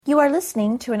You are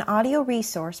listening to an audio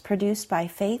resource produced by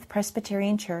Faith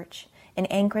Presbyterian Church in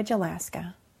Anchorage,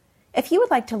 Alaska. If you would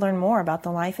like to learn more about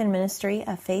the life and ministry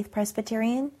of Faith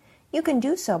Presbyterian, you can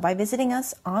do so by visiting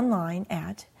us online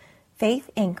at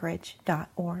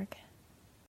faithanchorage.org.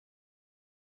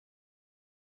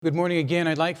 Good morning again.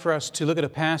 I'd like for us to look at a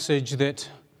passage that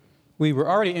we were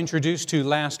already introduced to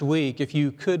last week. If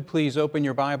you could please open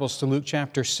your Bibles to Luke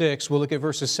chapter 6. We'll look at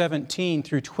verses 17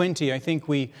 through 20. I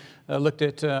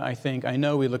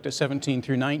know we looked at 17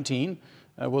 through 19.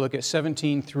 We'll look at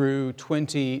 17 through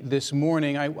 20 this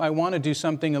morning. I want to do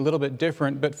something a little bit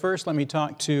different, but first let me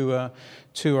talk to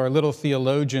our little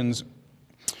theologians.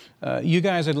 You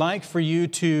guys, I'd like for you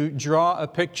to draw a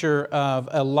picture of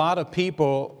a lot of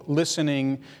people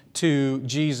listening to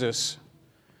Jesus.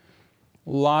 A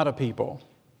lot of people.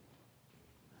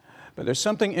 But there's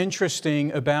something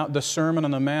interesting about the Sermon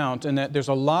on the Mount in that there's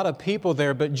a lot of people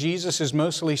there, but Jesus is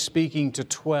mostly speaking to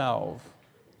 12,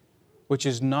 which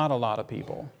is not a lot of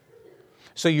people.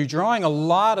 So you're drawing a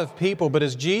lot of people, but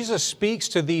as Jesus speaks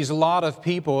to these lot of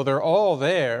people, they're all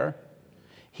there,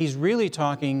 He's really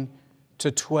talking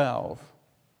to 12.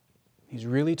 He's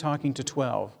really talking to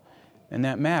 12, and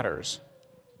that matters.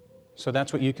 So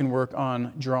that's what you can work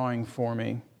on drawing for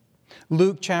me.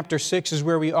 Luke chapter 6 is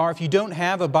where we are. If you don't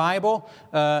have a Bible,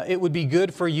 it would be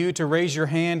good for you to raise your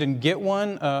hand and get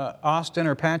one. Austin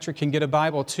or Patrick can get a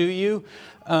Bible to you.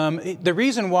 The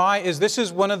reason why is this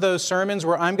is one of those sermons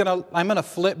where I'm gonna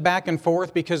flip back and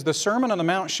forth because the Sermon on the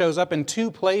Mount shows up in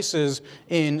two places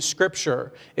in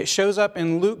Scripture. It shows up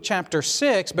in Luke chapter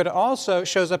 6, but it also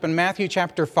shows up in Matthew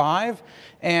chapter 5.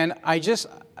 And I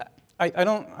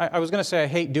was going to say I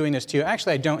hate doing this to you.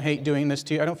 Actually, I don't hate doing this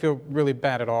to you. I don't feel really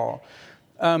bad at all.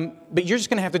 But you're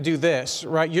just going to have to do this,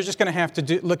 right? You're just going to have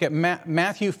to look at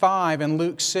Matthew 5 and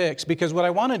Luke 6, because what I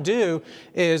want to do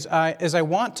is I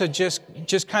want to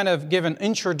just kind of give an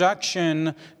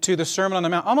introduction to the Sermon on the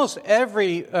Mount. Almost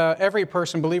every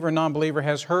person, believer or non-believer,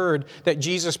 has heard that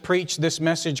Jesus preached this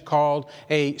message called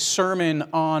a Sermon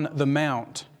on the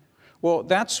Mount. Well,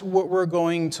 that's what we're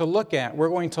going to look at. We're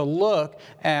going to look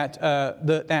at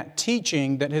that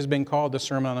teaching that has been called the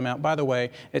Sermon on the Mount. By the way,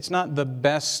 it's not the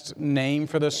best name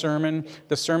for the sermon.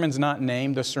 The sermon's not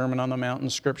named the Sermon on the Mount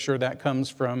in Scripture. That comes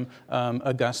from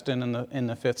Augustine in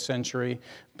the 5th century.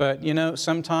 But,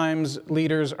 sometimes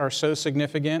leaders are so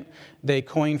significant, they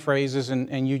coin phrases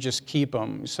and you just keep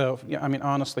them. So,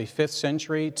 honestly, 5th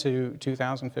century to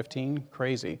 2015,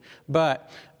 crazy. But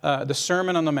the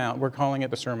Sermon on the Mount, we're calling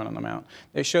it the Sermon on the Mount.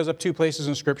 It shows up two places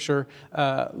in Scripture,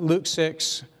 Luke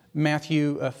 6,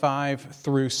 Matthew 5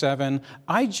 through 7.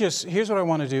 Here's what I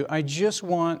want to do. I just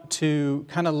want to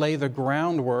kind of lay the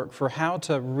groundwork for how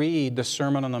to read the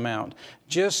Sermon on the Mount.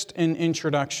 Just an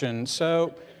introduction.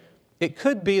 So it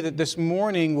could be that this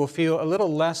morning will feel a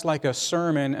little less like a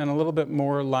sermon and a little bit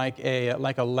more like a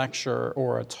lecture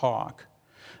or a talk.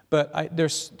 But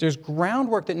there's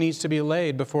groundwork that needs to be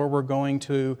laid before we're going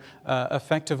to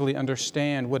effectively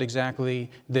understand what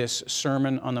exactly this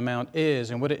Sermon on the Mount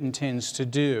is and what it intends to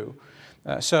do.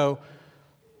 So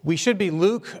we should be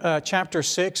Luke chapter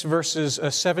 6, verses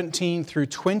 17 through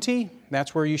 20.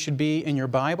 That's where you should be in your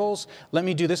Bibles. Let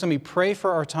me do this. Let me pray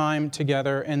for our time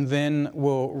together, and then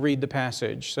we'll read the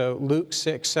passage. So Luke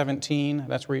 6, 17,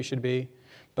 that's where you should be.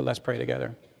 But let's pray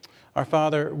together. Our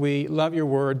Father, we love your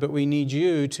word, but we need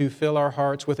you to fill our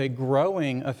hearts with a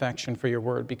growing affection for your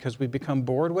word because we become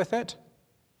bored with it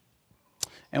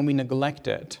and we neglect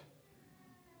it.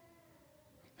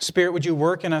 Spirit, would you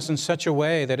work in us in such a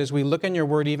way that as we look in your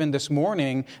word even this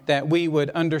morning, that we would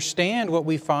understand what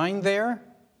we find there,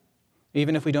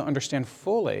 even if we don't understand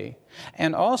fully,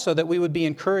 and also that we would be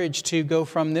encouraged to go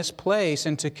from this place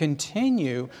and to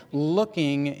continue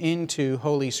looking into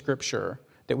Holy Scripture,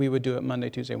 that we would do it Monday,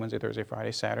 Tuesday, Wednesday, Thursday,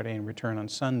 Friday, Saturday, and return on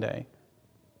Sunday.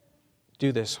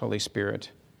 Do this, Holy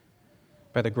Spirit,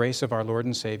 by the grace of our Lord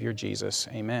and Savior, Jesus.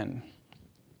 Amen.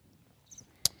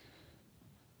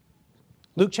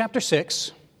 Luke chapter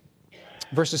 6,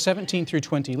 verses 17 through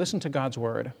 20. Listen to God's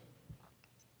word.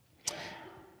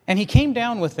 And he came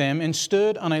down with them and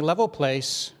stood on a level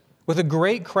place with a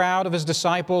great crowd of his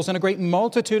disciples and a great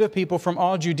multitude of people from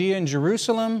all Judea and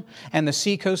Jerusalem and the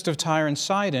seacoast of Tyre and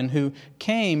Sidon, who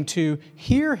came to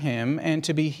hear him and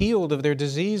to be healed of their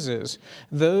diseases.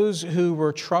 Those who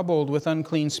were troubled with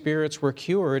unclean spirits were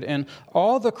cured, and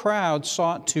all the crowd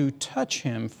sought to touch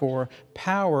him, for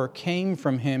power came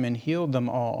from him and healed them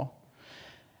all.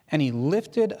 And he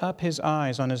lifted up his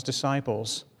eyes on his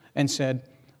disciples and said,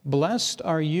 "Blessed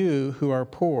are you who are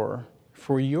poor,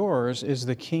 for yours is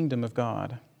the kingdom of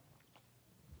God."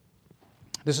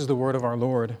 This is the word of our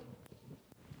Lord.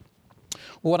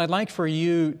 What I'd like for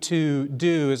you to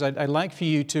do is I'd like for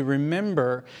you to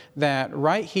remember that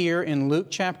right here in Luke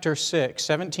chapter 6,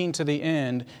 17 to the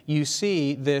end, you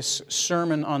see this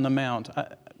Sermon on the Mount.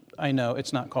 I know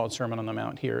it's not called Sermon on the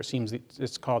Mount here. It seems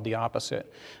it's called the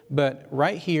opposite. But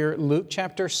right here, Luke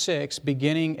chapter 6,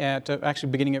 beginning at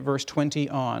verse 20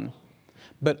 on.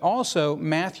 But also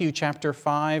Matthew chapter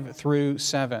 5 through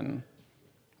 7.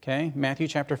 Okay, Matthew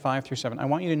chapter 5 through 7. I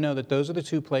want you to know that those are the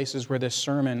two places where this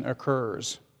sermon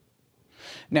occurs.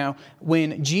 Now,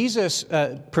 when Jesus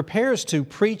prepares to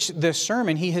preach this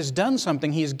sermon, he has done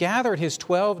something. He's gathered his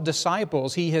 12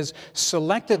 disciples. He has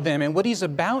selected them. And what he's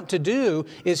about to do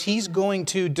is he's going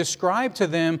to describe to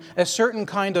them a certain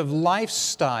kind of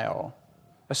lifestyle.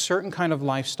 A certain kind of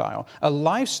lifestyle. A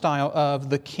lifestyle of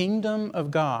the kingdom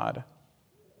of God.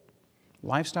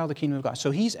 Lifestyle of the kingdom of God.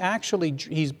 So he's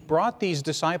brought these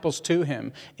disciples to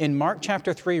him. In Mark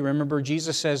chapter 3, remember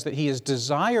Jesus says that he has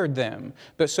desired them,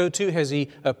 but so too has he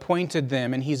appointed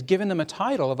them, and he's given them a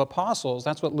title of apostles.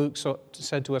 That's what Luke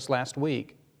said to us last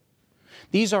week.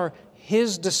 These are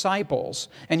his disciples,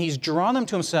 and he's drawn them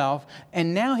to himself,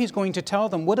 and now he's going to tell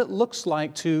them what it looks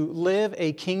like to live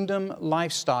a kingdom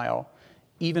lifestyle,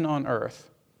 even on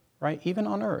earth, right? Even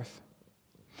on earth.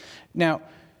 Now,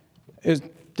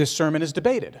 this sermon is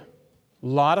debated. A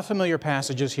lot of familiar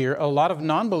passages here. A lot of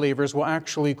non-believers will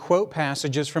actually quote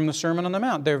passages from the Sermon on the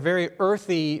Mount. They're very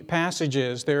earthy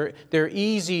passages. They're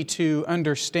easy to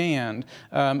understand.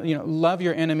 Love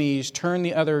your enemies, turn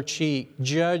the other cheek,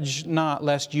 judge not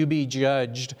lest you be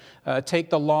judged, take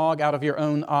the log out of your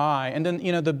own eye. And then,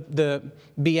 the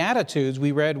Beatitudes,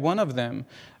 we read one of them.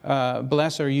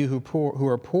 Blessed are you who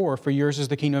are poor, for yours is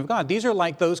the kingdom of God. These are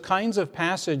like those kinds of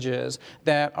passages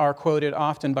that are quoted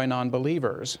often by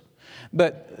non-believers.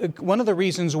 But one of the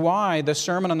reasons why the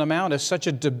Sermon on the Mount is such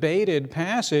a debated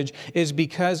passage is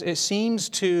because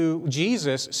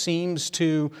Jesus seems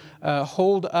to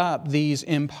hold up these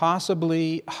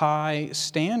impossibly high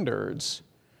standards.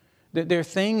 They're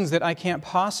things that I can't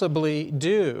possibly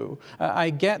do. I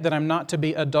get that I'm not to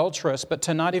be adulterous, but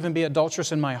to not even be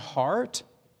adulterous in my heart?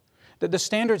 That the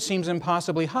standard seems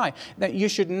impossibly high. That you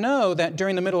should know that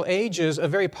during the Middle Ages, a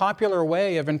very popular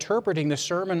way of interpreting the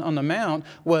Sermon on the Mount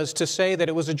was to say that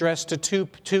it was addressed to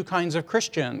two kinds of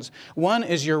Christians. One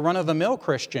is your run-of-the-mill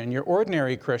Christian, your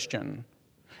ordinary Christian.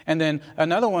 And then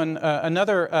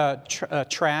another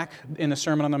track in the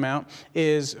Sermon on the Mount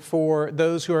is for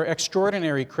those who are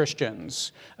extraordinary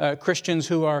Christians, Christians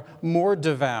who are more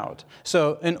devout.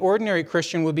 So an ordinary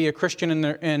Christian will be a Christian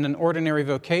in an ordinary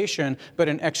vocation, but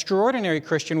an extraordinary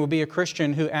Christian will be a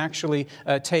Christian who actually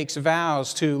takes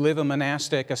vows to live a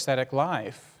monastic ascetic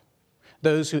life.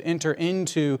 Those who enter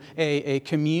into a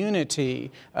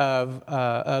community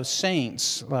of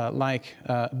saints like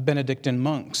Benedictine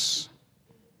monks.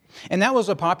 And that was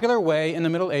a popular way in the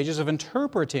Middle Ages of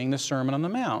interpreting the Sermon on the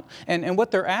Mount. And what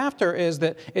they're after is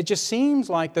that it just seems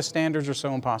like the standards are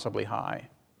so impossibly high.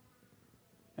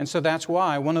 And so that's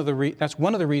why that's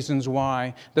one of the reasons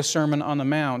why the Sermon on the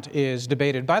Mount is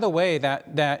debated. By the way,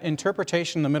 that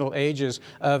interpretation in the Middle Ages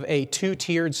of a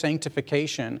two-tiered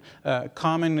sanctification,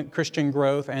 common Christian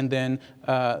growth and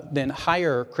then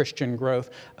higher Christian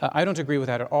growth, I don't agree with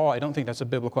that at all. I don't think that's a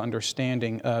biblical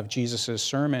understanding of Jesus'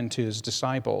 sermon to his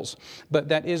disciples. But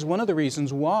that is one of the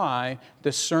reasons why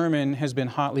the sermon has been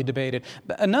hotly debated.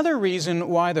 Another reason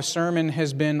why the sermon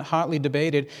has been hotly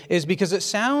debated is because it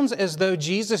sounds as though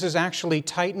Jesus is actually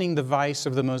tightening the vice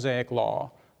of the Mosaic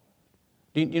law.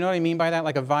 Do you know what I mean by that?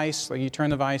 Like a vice, like you turn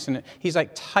the vice, and he's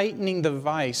like tightening the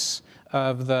vice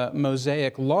of the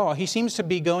Mosaic law. He seems to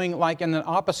be going like in the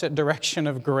opposite direction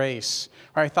of grace.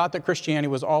 I thought that Christianity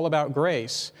was all about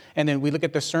grace. And then we look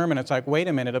at the sermon, it's like, wait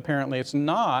a minute, apparently it's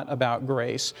not about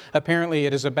grace. Apparently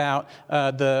it is about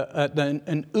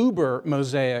an uber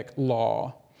Mosaic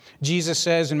law. Jesus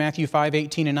says in Matthew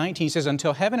 5:18 and 19, he says,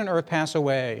 until heaven and earth pass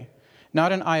away,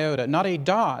 not an iota, not a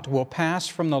dot will pass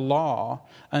from the law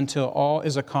until all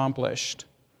is accomplished.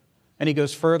 And he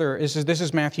goes further. This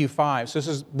is Matthew 5. So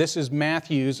this is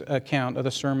Matthew's account of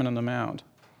the Sermon on the Mount.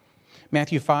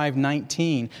 Matthew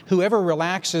 5:19. Whoever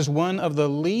relaxes one of the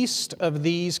least of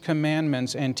these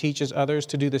commandments and teaches others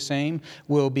to do the same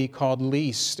will be called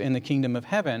least in the kingdom of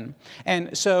heaven.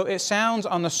 And so it sounds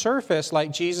on the surface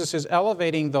like Jesus is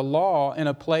elevating the law in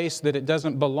a place that it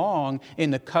doesn't belong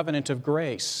in the covenant of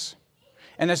grace.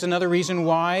 And that's another reason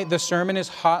why the sermon is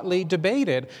hotly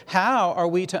debated. How are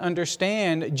we to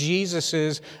understand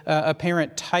Jesus'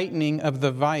 apparent tightening of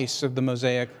the vice of the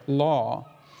Mosaic law?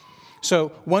 So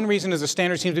one reason is the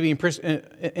standard seems to be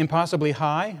impossibly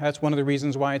high. That's one of the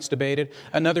reasons why it's debated.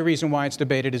 Another reason why it's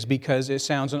debated is because it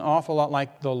sounds an awful lot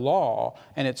like the law,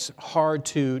 and it's hard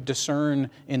to discern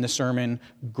in the sermon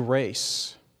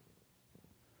grace.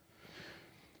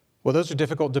 Well, those are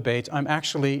difficult debates. I'm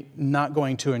actually not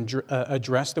going to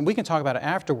address them. We can talk about it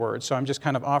afterwards, so I'm just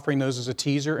kind of offering those as a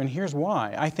teaser, and here's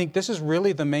why. I think this is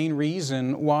really the main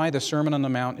reason why the Sermon on the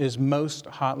Mount is most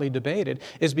hotly debated,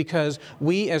 is because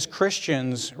we as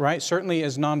Christians, right, certainly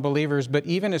as non-believers, but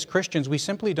even as Christians, we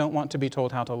simply don't want to be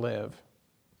told how to live.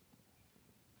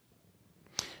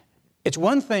 It's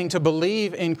one thing to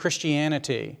believe in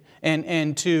Christianity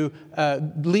and to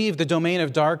leave the domain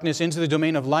of darkness into the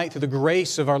domain of light through the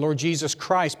grace of our Lord Jesus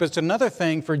Christ. But it's another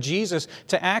thing for Jesus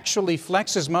to actually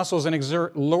flex His muscles and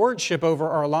exert lordship over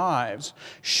our lives.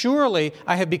 Surely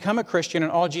I have become a Christian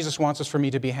and all Jesus wants is for me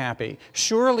to be happy.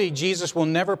 Surely Jesus will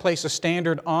never place a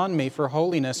standard on me for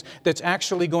holiness that's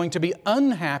actually going to be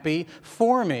unhappy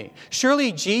for me.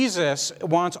 Surely Jesus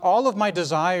wants all of my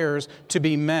desires to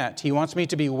be met. He wants me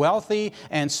to be wealthy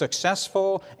and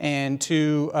successful and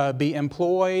to be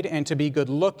employed and to be good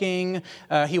looking.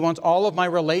 He wants all of my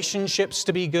relationships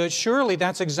to be good. Surely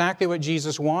that's exactly what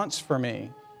Jesus wants for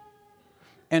me.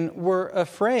 And we're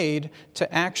afraid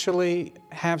to actually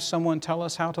have someone tell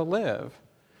us how to live,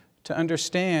 to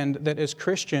understand that as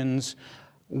Christians,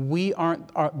 we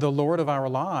aren't the Lord of our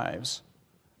lives.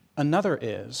 Another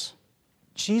is.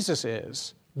 Jesus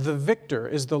is. The victor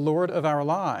is the Lord of our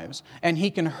lives. And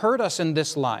He can hurt us in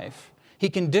this life. He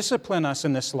can discipline us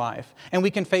in this life, and we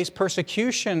can face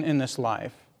persecution in this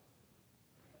life.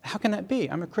 How can that be?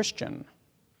 I'm a Christian.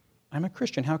 I'm a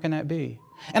Christian. How can that be?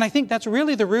 And I think that's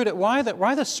really the root at why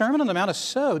the Sermon on the Mount is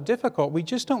so difficult. We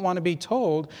just don't want to be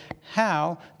told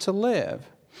how to live.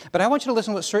 But I want you to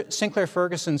listen to what Sinclair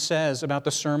Ferguson says about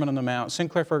the Sermon on the Mount.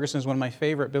 Sinclair Ferguson is one of my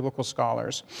favorite biblical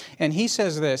scholars. And he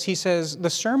says this. He says, the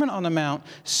Sermon on the Mount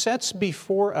sets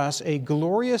before us a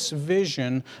glorious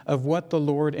vision of what the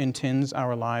Lord intends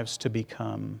our lives to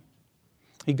become.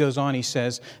 He goes on, he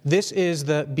says, this is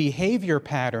the behavior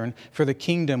pattern for the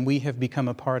kingdom we have become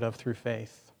a part of through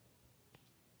faith.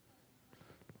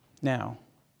 Now,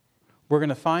 we're going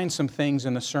to find some things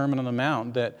in the Sermon on the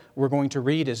Mount that we're going to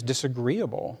read as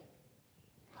disagreeable.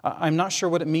 I'm not sure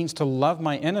what it means to love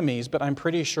my enemies, but I'm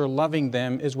pretty sure loving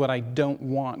them is what I don't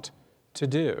want to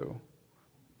do.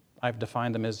 I've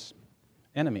defined them as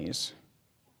enemies.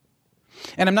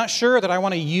 And I'm not sure that I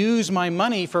want to use my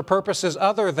money for purposes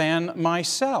other than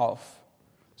myself.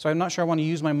 So I'm not sure I want to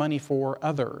use my money for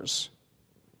others.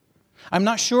 I'm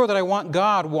not sure that I want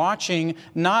God watching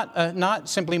not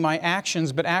simply my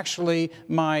actions, but actually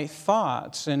my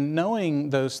thoughts and knowing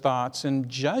those thoughts and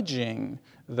judging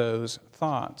those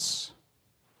thoughts.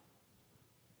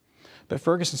 But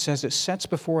Ferguson says it sets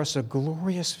before us a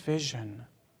glorious vision.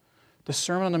 The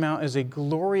Sermon on the Mount is a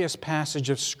glorious passage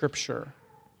of Scripture.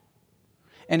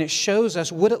 And it shows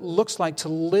us what it looks like to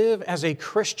live as a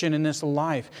Christian in this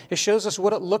life. It shows us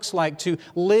what it looks like to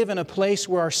live in a place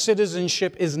where our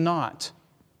citizenship is not.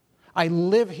 I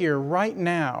live here right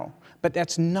now, but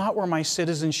that's not where my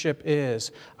citizenship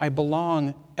is. I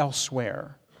belong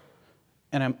elsewhere.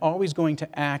 And I'm always going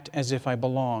to act as if I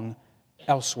belong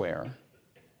elsewhere.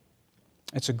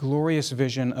 It's a glorious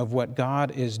vision of what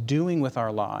God is doing with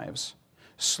our lives.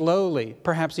 Slowly,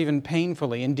 perhaps even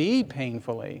painfully, indeed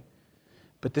painfully.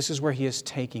 But this is where He is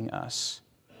taking us.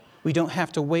 We don't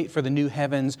have to wait for the new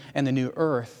heavens and the new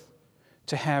earth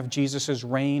to have Jesus'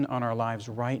 reign on our lives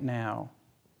right now.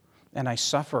 And I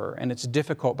suffer, and it's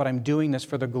difficult, but I'm doing this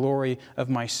for the glory of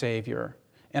my Savior.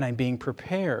 And I'm being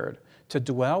prepared to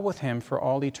dwell with Him for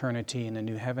all eternity in the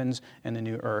new heavens and the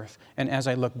new earth. And as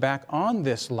I look back on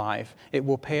this life, it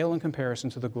will pale in comparison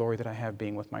to the glory that I have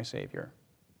being with my Savior.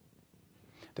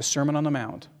 The Sermon on the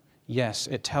Mount. Yes,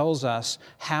 it tells us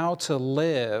how to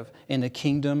live in the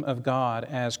kingdom of God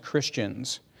as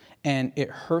Christians. And it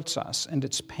hurts us, and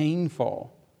it's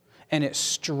painful. And it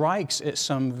strikes at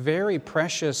some very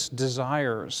precious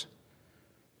desires.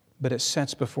 But it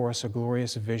sets before us a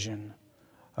glorious vision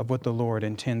of what the Lord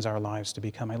intends our lives to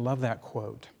become. I love that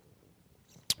quote.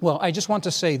 Well, I just want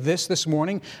to say this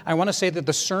morning. I want to say that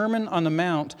the Sermon on the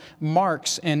Mount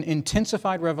marks an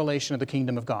intensified revelation of the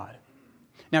kingdom of God.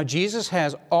 Now, Jesus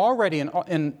has already,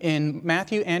 in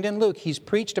Matthew and in Luke, He's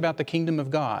preached about the kingdom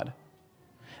of God.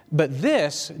 But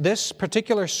this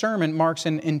particular sermon marks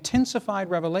an intensified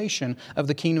revelation of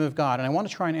the kingdom of God. And I want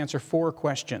to try and answer 4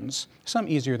 questions, some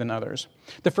easier than others.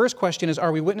 The first question is,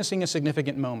 are we witnessing a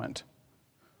significant moment?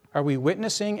 Are we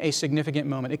witnessing a significant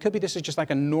moment? It could be this is just like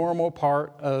a normal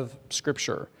part of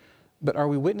Scripture. but are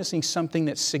we witnessing something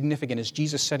that's significant? Is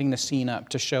Jesus setting the scene up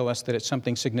to show us that it's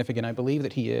something significant? I believe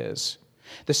that he is.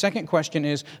 The second question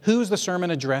is, who's the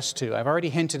sermon addressed to? I've already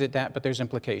hinted at that, but there's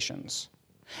implications.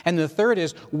 And the third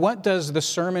is, what does the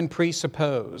sermon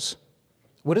presuppose?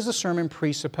 What does the sermon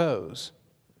presuppose?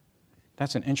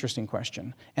 That's an interesting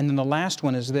question. And then the last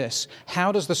one is this: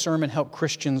 how does the sermon help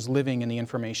Christians living in the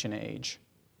information age?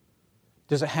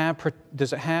 Does it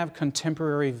have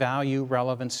contemporary value,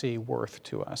 relevancy, worth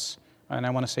to us? And I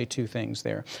want to say two things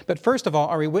there. But first of all,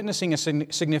 are we witnessing a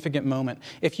significant moment?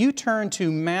 If you turn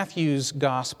to Matthew's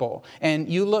gospel and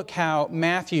you look how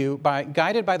Matthew,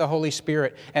 guided by the Holy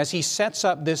Spirit, as he sets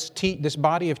up this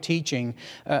body of teaching,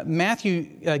 Matthew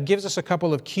gives us a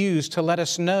couple of cues to let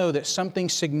us know that something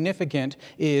significant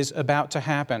is about to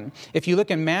happen. If you look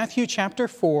in Matthew chapter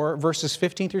 4, verses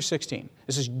 15 through 16,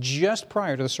 this is just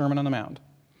prior to the Sermon on the Mount.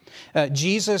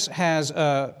 Jesus has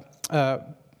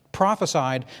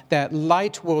prophesied that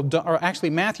light will dawn, or actually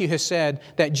Matthew has said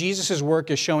that Jesus' work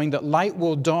is showing that light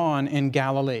will dawn in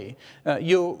Galilee.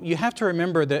 You have to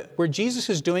remember that where Jesus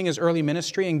is doing his early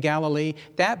ministry in Galilee,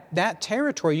 that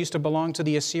territory used to belong to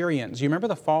the Assyrians. You remember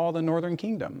the fall of the northern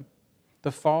kingdom?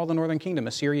 The fall of the northern kingdom.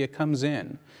 Assyria comes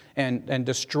in and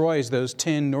destroys those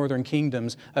 10 northern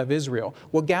kingdoms of Israel.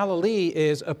 Well, Galilee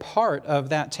is a part of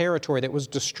that territory that was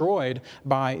destroyed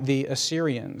by the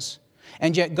Assyrians.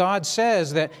 And yet God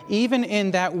says that even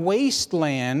in that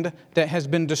wasteland that has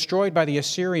been destroyed by the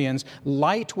Assyrians,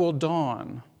 light will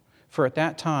dawn. For at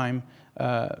that time,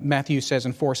 Matthew says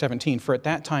in 4:17, for at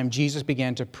that time Jesus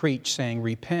began to preach, saying,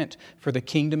 repent, for the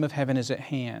kingdom of heaven is at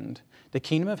hand. The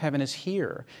kingdom of heaven is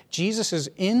here. Jesus is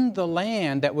in the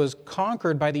land that was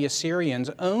conquered by the Assyrians,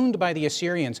 owned by the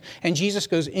Assyrians. And Jesus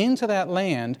goes into that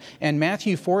land, and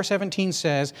Matthew 4:17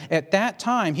 says, at that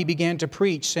time he began to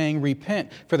preach, saying,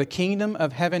 repent, for the kingdom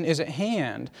of heaven is at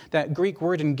hand. That Greek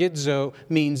word engidzo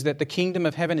means that the kingdom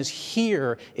of heaven is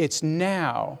here. It's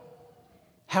now.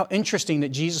 How interesting that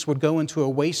Jesus would go into a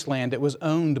wasteland that was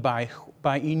owned by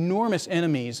enormous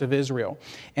enemies of Israel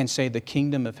and say the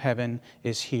kingdom of heaven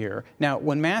is here. Now,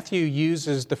 when Matthew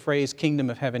uses the phrase kingdom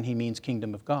of heaven, he means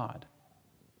kingdom of God.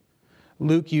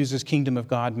 Luke uses kingdom of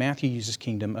God. Matthew uses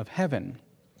kingdom of heaven.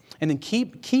 And then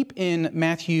keep in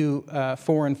Matthew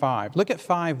 4 and 5. Look at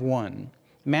 5:1.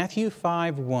 Matthew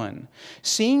 5:1.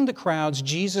 Seeing the crowds,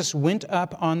 Jesus went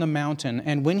up on the mountain,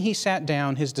 and when he sat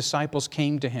down, his disciples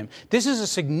came to him. This is a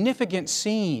significant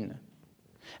scene.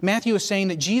 Matthew is saying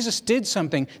that Jesus did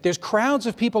something. There's crowds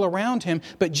of people around him,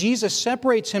 but Jesus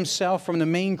separates himself from the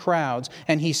main crowds,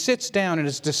 and he sits down, and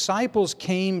his disciples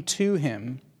came to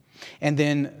him. And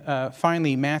then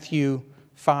finally, Matthew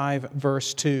 5,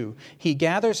 verse 2. He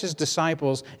gathers his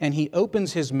disciples, and he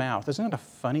opens his mouth. Isn't that a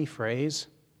funny phrase?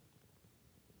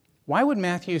 Why would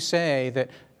Matthew say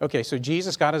that, okay, so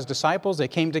Jesus got his disciples, they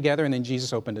came together, and then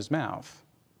Jesus opened his mouth?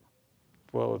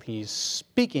 Well, if he's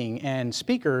speaking, and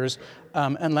speakers,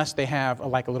 unless they have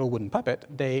like a little wooden puppet,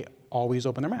 they always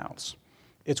open their mouths.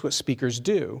 It's what speakers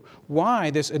do. Why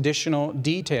this additional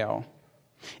detail?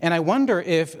 And I wonder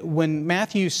if when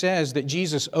Matthew says that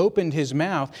Jesus opened his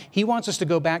mouth, he wants us to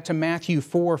go back to Matthew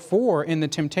 4:4 in the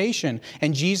temptation.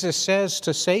 And Jesus says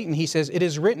to Satan, he says, it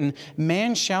is written,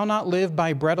 man shall not live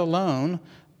by bread alone,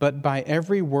 but by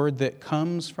every word that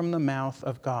comes from the mouth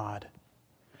of God.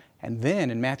 And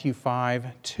then in Matthew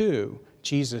 5:2,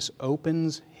 Jesus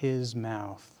opens his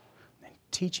mouth and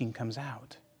teaching comes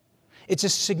out. It's a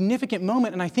significant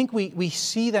moment, and I think we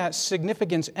see that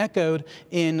significance echoed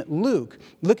in Luke.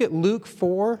 Look at Luke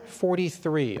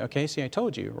 4:43. Okay, see, I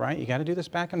told you, right? You got to do this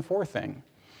back and forth thing.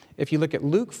 If you look at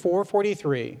Luke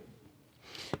 4:43,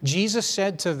 Jesus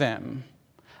said to them,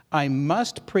 I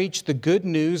must preach the good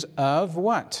news of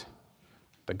what?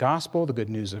 The gospel, the good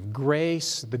news of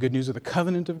grace, the good news of the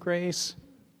covenant of grace.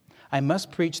 I must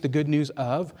preach the good news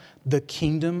of the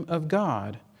kingdom of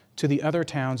God to the other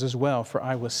towns as well, for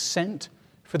I was sent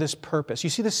for this purpose. You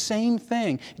see the same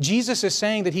thing. Jesus is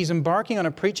saying that he's embarking on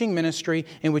a preaching ministry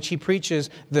in which he preaches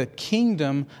the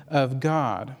kingdom of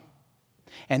God.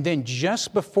 And then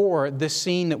just before this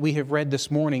scene that we have read this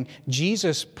morning,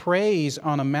 Jesus prays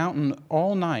on a mountain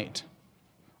all night.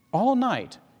 All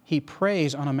night, he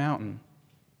prays on a mountain.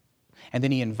 And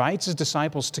then he invites his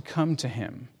disciples to come to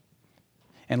him.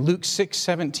 And Luke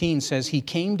 6:17 says he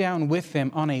came down with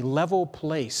them on a level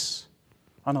place.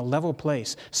 On a level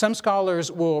place. Some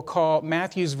scholars will call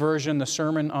Matthew's version the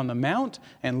Sermon on the Mount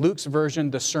and Luke's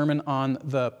version the Sermon on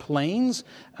the Plains.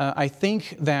 I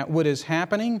think that what is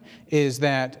happening is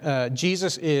that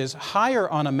Jesus is higher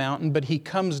on a mountain, but he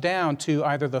comes down to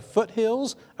either the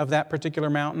foothills of that particular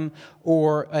mountain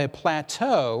or a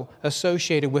plateau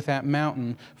associated with that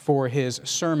mountain for his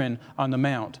Sermon on the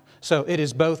Mount. So it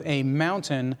is both a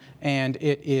mountain and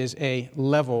it is a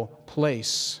level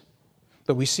place.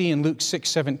 But we see in Luke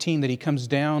 6:17 that he comes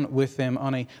down with them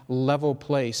on a level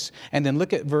place. And then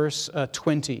look at verse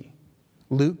 20.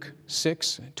 Luke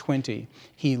 6:20.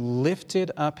 He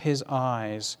lifted up his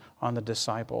eyes on the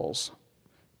disciples.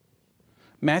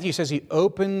 Matthew says he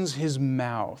opens his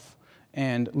mouth,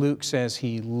 and Luke says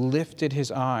he lifted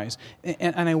his eyes.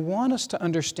 And I want us to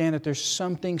understand that there's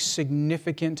something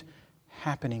significant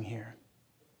happening here.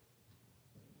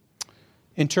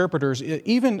 Interpreters,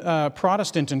 even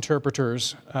Protestant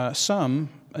interpreters, some,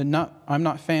 I'm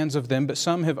not fans of them, but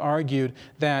some have argued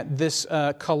that this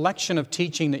collection of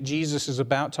teaching that Jesus is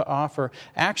about to offer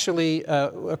actually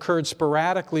occurred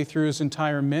sporadically through his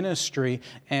entire ministry,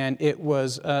 and it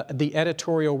was the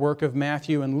editorial work of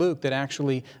Matthew and Luke that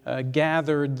actually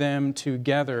gathered them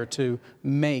together to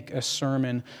make a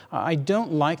sermon. I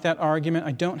don't like that argument.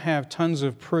 I don't have tons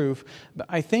of proof, but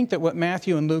I think that what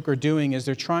Matthew and Luke are doing is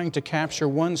they're trying to capture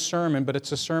one sermon, but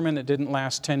it's a sermon that didn't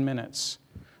last 10 minutes.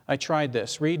 I tried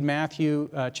this. Read Matthew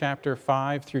chapter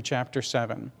 5 through chapter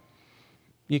 7.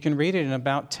 You can read it in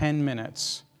about 10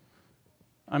 minutes.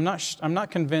 I'm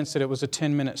not convinced that it was a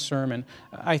 10-minute sermon.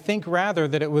 I think rather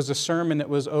that it was a sermon that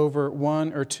was over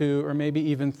 1 or 2 or maybe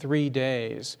even 3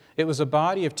 days. It was a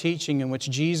body of teaching in which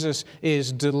Jesus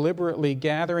is deliberately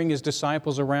gathering his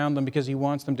disciples around them because he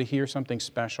wants them to hear something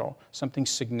special, something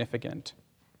significant.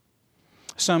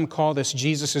 Some call this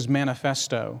Jesus'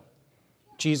 manifesto.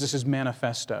 Jesus'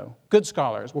 manifesto. Good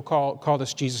scholars will call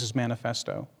this Jesus'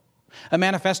 manifesto. A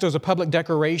manifesto is a public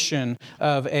declaration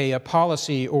of a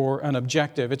policy or an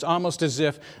objective. It's almost as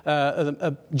if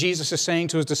Jesus is saying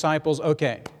to his disciples,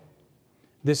 okay,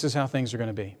 this is how things are going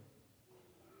to be.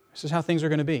 This is how things are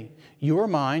going to be. You are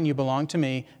mine, you belong to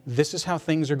me. This is how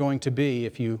things are going to be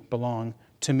if you belong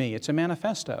to me. It's a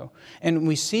manifesto. And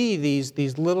we see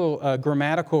these little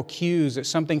grammatical cues at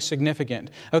something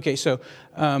significant. Okay, so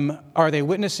are we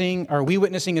witnessing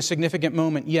a significant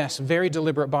moment? Yes, very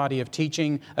deliberate body of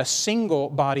teaching, a single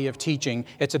body of teaching.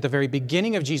 It's at the very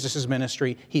beginning of Jesus'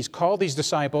 ministry. He's called these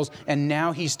disciples, and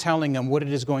now he's telling them what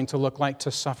it is going to look like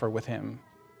to suffer with him.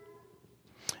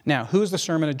 Now, who's the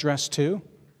sermon addressed to?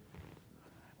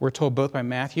 We're told both by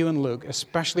Matthew and Luke,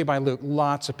 especially by Luke,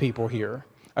 lots of people here.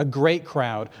 A great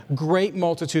crowd, great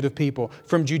multitude of people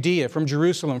from Judea, from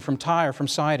Jerusalem, from Tyre, from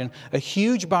Sidon, a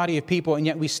huge body of people, and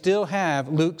yet we still have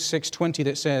Luke 6:20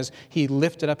 that says he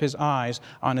lifted up his eyes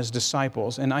on his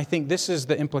disciples. And I think this is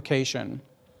the implication.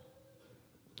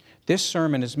 This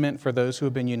sermon is meant for those who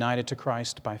have been united to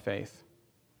Christ by faith.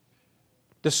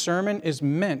 The sermon is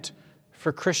meant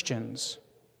for Christians.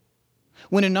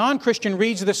 When a non-Christian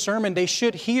reads this sermon, they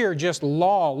should hear just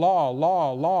law, law,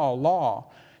 law, law,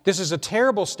 law. This is a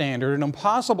terrible standard, an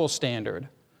impossible standard,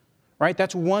 right?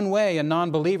 That's one way a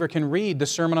non-believer can read the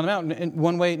Sermon on the Mount, and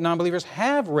one way non-believers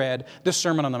have read the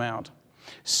Sermon on the Mount.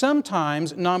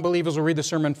 Sometimes non-believers will read the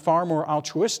sermon far more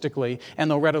altruistically, and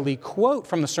they'll readily quote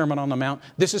from the Sermon on the Mount,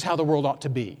 this is how the world ought to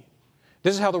be.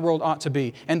 This is how the world ought to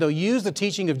be. And they'll use the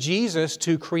teaching of Jesus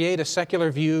to create a secular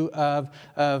view of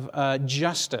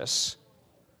justice,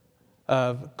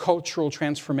 of cultural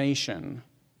transformation.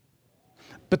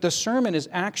 But the sermon is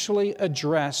actually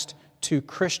addressed to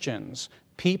Christians,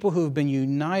 people who have been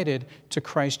united to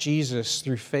Christ Jesus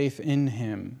through faith in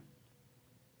him.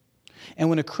 And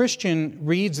when a Christian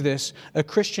reads this, a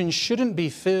Christian shouldn't be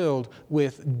filled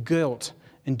with guilt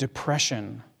and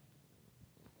depression.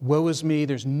 Woe is me,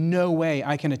 there's no way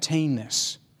I can attain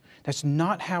this. That's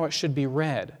not how it should be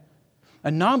read.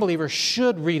 A non-believer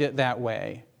should read it that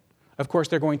way. Of course,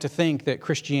 they're going to think that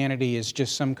Christianity is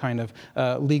just some kind of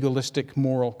legalistic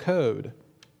moral code.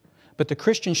 But the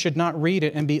Christian should not read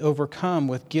it and be overcome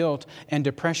with guilt and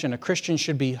depression. A Christian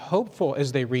should be hopeful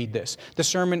as they read this. The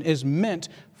sermon is meant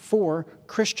for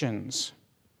Christians.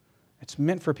 It's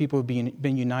meant for people who've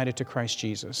been united to Christ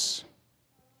Jesus.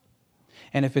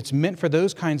 And if it's meant for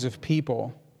those kinds of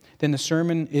people, then the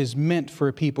sermon is meant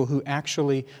for people who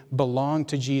actually belong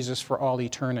to Jesus for all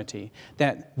eternity.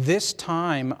 That this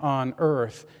time on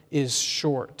earth is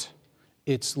short.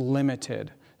 It's limited.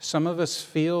 Some of us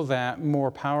feel that more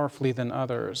powerfully than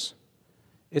others.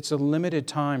 It's a limited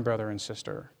time, brother and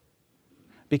sister,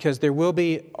 because there will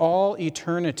be all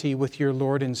eternity with your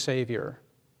Lord and Savior.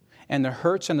 And the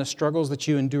hurts and the struggles that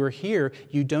you endure here,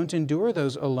 you don't endure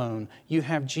those alone. You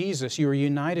have Jesus. You are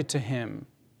united to Him.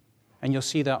 And you'll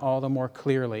see that all the more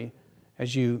clearly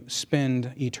as you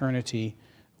spend eternity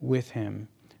with Him.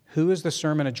 Who is the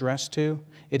sermon addressed to?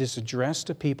 It is addressed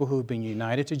to people who have been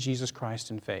united to Jesus Christ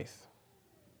in faith.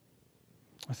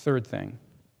 A third thing.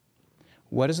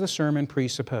 What does the sermon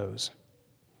presuppose?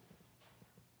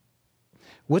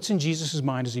 What's in Jesus'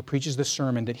 mind as He preaches this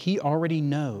sermon that He already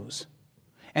knows?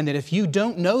 And that if you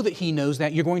don't know that He knows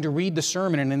that, you're going to read the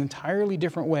sermon in an entirely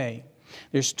different way.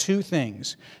 There's two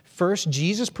things. First,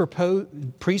 Jesus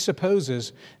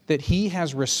presupposes that He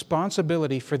has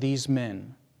responsibility for these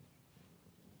men.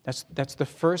 That's the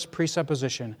first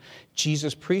presupposition.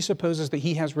 Jesus presupposes that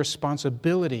He has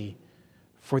responsibility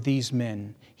for these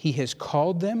men. He has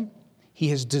called them, He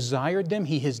has desired them,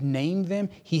 He has named them,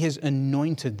 He has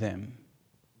anointed them.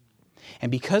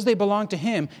 And because they belong to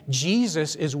Him,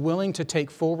 Jesus is willing to take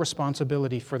full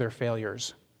responsibility for their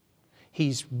failures.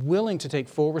 He's willing to take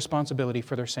full responsibility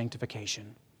for their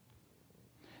sanctification.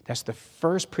 That's the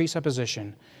first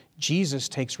presupposition. Jesus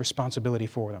takes responsibility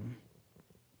for them.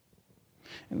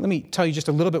 And let me tell you just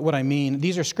a little bit what I mean.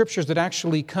 These are scriptures that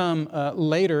actually come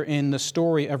later in the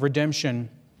story of redemption.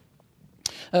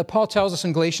 Paul tells us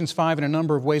in Galatians 5 in a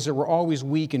number of ways that we're always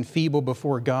weak and feeble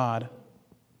before God.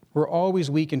 We're always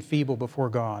weak and feeble before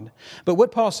God. But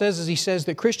what Paul says is he says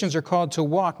that Christians are called to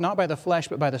walk not by the flesh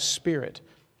but by the Spirit.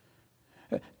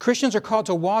 Christians are called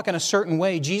to walk in a certain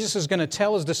way. Jesus is going to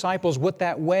tell His disciples what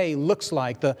that way looks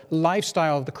like, the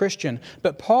lifestyle of the Christian.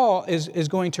 But Paul is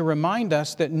going to remind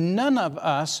us that none of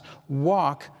us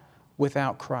walk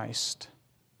without Christ,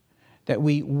 that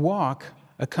we walk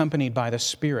accompanied by the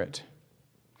Spirit.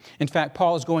 In fact,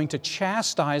 Paul is going to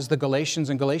chastise the Galatians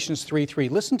in Galatians 3:3.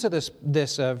 Listen to this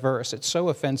verse. It's so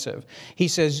offensive. He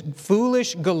says,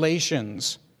 foolish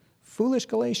Galatians,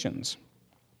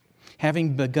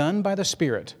 having begun by the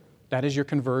Spirit, that is your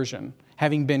conversion,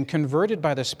 having been converted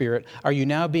by the Spirit, are you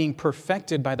now being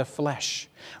perfected by the flesh?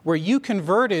 Were you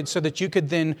converted so that you could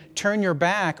then turn your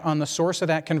back on the source of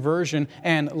that conversion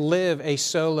and live a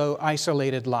solo,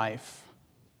 isolated life?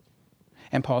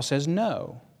 And Paul says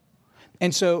no.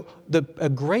 And so a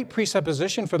great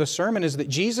presupposition for the sermon is that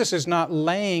Jesus is not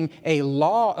laying a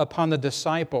law upon the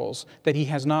disciples that He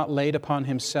has not laid upon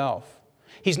Himself.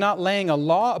 He's not laying a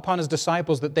law upon His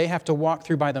disciples that they have to walk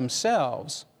through by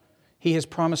themselves. He has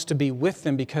promised to be with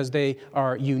them because they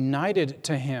are united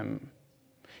to Him.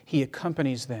 He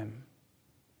accompanies them.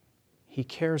 He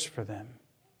cares for them.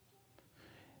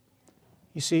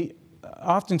 You see,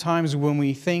 oftentimes when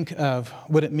we think of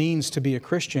what it means to be a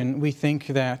Christian, we think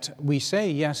that we say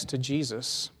yes to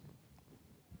Jesus.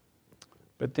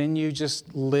 But then you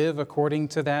just live according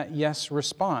to that yes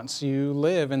response. You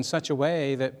live in such a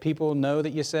way that people know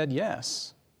that you said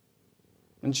yes.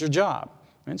 And it's your job.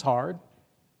 And it's hard.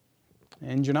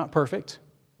 And you're not perfect.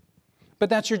 But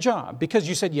that's your job because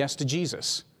you said yes to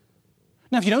Jesus.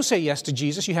 Now, if you don't say yes to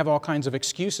Jesus, you have all kinds of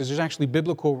excuses. There's actually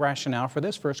biblical rationale for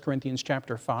this. 1 Corinthians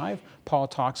chapter 5, Paul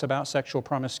talks about sexual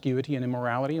promiscuity and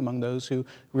immorality among those who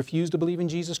refuse to believe in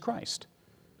Jesus Christ.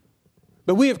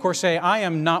 But we, of course, say, I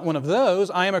am not one of those.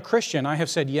 I am a Christian. I have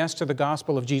said yes to the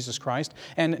gospel of Jesus Christ.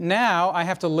 And now I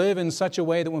have to live in such a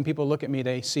way that when people look at me,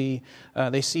 they see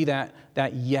that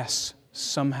yes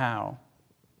somehow.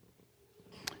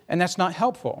 And that's not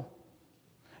helpful.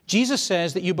 Jesus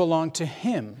says that you belong to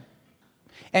Him.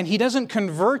 And He doesn't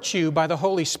convert you by the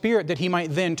Holy Spirit that He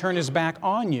might then turn His back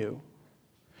on you.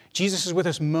 Jesus is with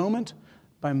us moment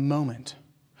by moment.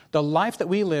 The life that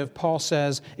we live, Paul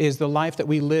says, is the life that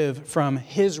we live from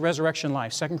His resurrection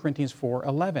life, 2 Corinthians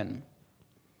 4:11.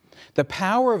 The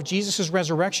power of Jesus'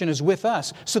 resurrection is with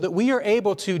us so that we are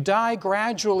able to die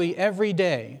gradually every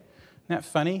day. Isn't that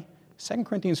funny? 2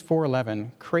 Corinthians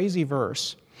 4:11, crazy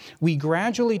verse. We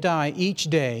gradually die each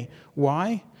day.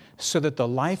 Why? So that the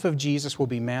life of Jesus will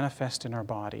be manifest in our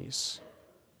bodies.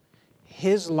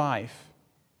 His life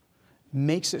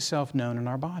makes itself known in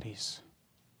our bodies.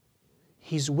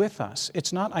 He's with us.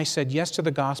 It's not, I said yes to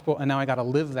the gospel and now I got to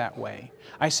live that way.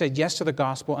 I said yes to the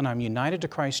gospel and I'm united to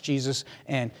Christ Jesus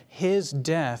and His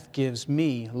death gives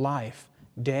me life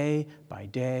day by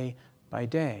day by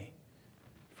day.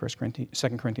 2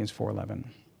 Corinthians 4:11.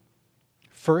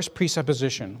 First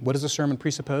presupposition. What does the sermon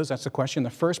presuppose? That's the question. The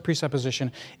first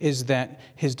presupposition is that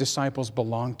His disciples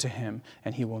belong to Him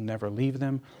and He will never leave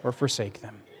them or forsake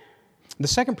them. The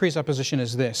second presupposition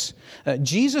is this.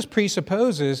 Jesus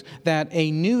presupposes that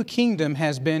a new kingdom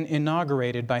has been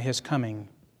inaugurated by His coming.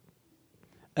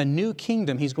 A new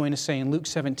kingdom, He's going to say in Luke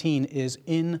 17, is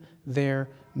in their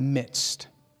midst.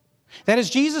 That is,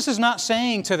 Jesus is not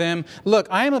saying to them, look,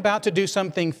 I am about to do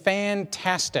something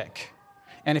fantastic.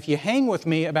 And if you hang with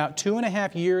me about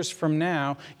 2.5 years from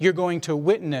now, you're going to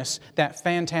witness that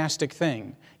fantastic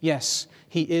thing. Yes,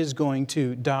 he is going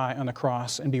to die on the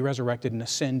cross and be resurrected and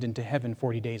ascend into heaven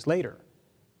 40 days later.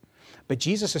 But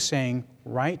Jesus is saying,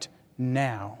 right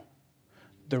now,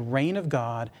 the reign of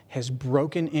God has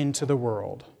broken into the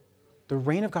world. The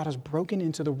reign of God has broken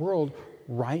into the world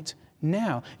right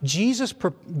now. Jesus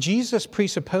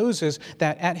presupposes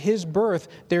that at his birth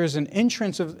there is an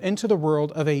entrance into the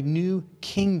world of a new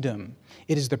kingdom.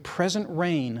 It is the present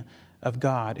reign of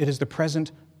God. It is the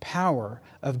present power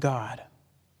of God.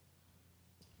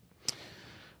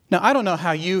 Now, I don't know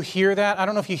how you hear that. I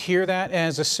don't know if you hear that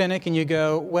as a cynic and you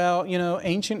go, well,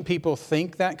 ancient people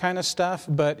think that kind of stuff,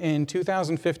 but in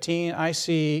 2015, I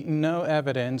see no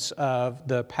evidence of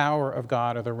the power of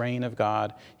God or the reign of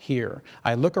God here.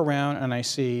 I look around and I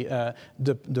see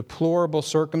deplorable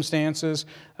circumstances.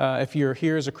 If you're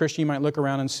here as a Christian, you might look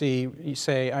around and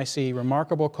say, I see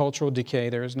remarkable cultural decay.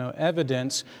 There is no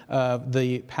evidence of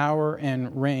the power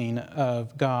and reign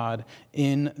of God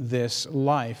in this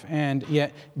life. And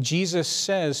yet, Jesus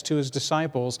says to his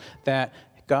disciples that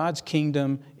God's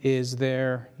kingdom is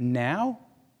there now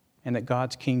and that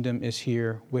God's kingdom is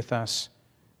here with us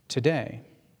today.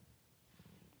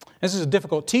 This is a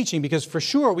difficult teaching because for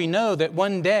sure we know that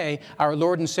one day our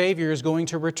Lord and Savior is going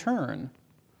to return.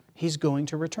 He's going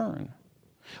to return.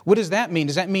 What does that mean?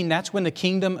 Does that mean that's when the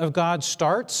kingdom of God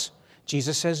starts?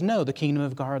 Jesus says no, the kingdom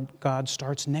of God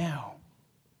starts now.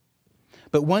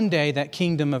 But one day that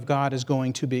kingdom of God is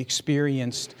going to be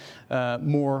experienced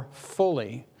more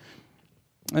fully.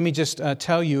 Let me just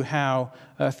tell you how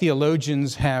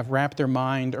theologians have wrapped their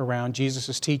mind around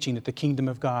Jesus' teaching that the kingdom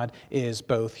of God is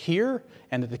both here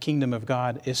and that the kingdom of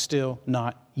God is still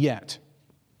not yet.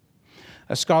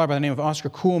 A scholar by the name of Oscar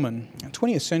Kuhlman,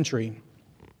 20th century,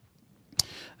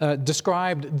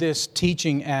 described this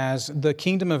teaching as the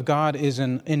kingdom of God is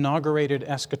an inaugurated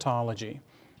eschatology.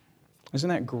 Isn't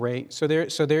that great? So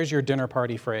there's your dinner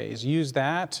party phrase. Use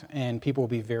that and people will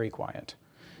be very quiet.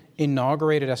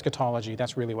 Inaugurated eschatology,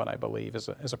 that's really what I believe as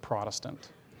a Protestant.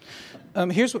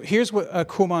 Here's what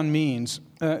Kuhlman means.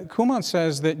 Kuhlman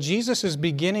says that Jesus is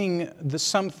beginning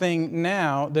something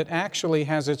now that actually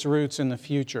has its roots in the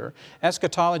future.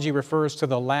 Eschatology refers to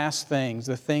the last things,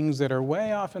 the things that are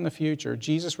way off in the future.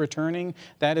 Jesus returning,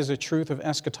 that is a truth of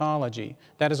eschatology.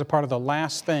 That is a part of the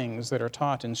last things that are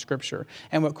taught in Scripture.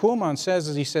 And what Kuhlman says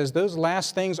is he says those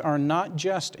last things are not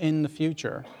just in the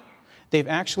future. They've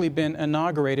actually been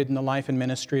inaugurated in the life and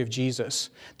ministry of Jesus.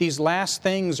 These last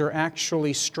things are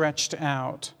actually stretched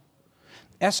out.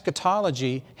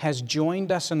 Eschatology has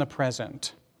joined us in the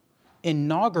present.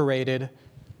 Inaugurated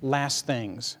last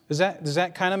things. Does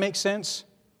that kind of make sense?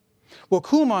 Well,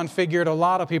 Kuhlman figured a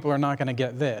lot of people are not going to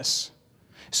get this.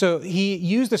 So he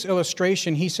used this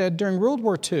illustration. He said during World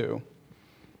War II,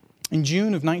 in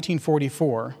June of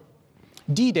 1944,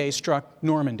 D-Day struck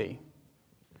Normandy.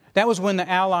 That was when the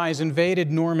Allies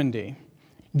invaded Normandy,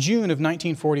 June of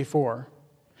 1944.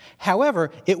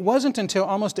 However, it wasn't until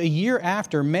almost a year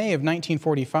after, May of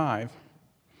 1945,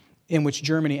 in which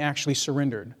Germany actually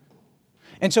surrendered.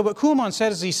 And so what Kuhlman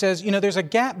says is he says, there's a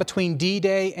gap between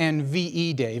D-Day and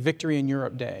VE Day, Victory in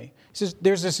Europe Day. He says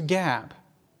there's this gap.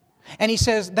 And he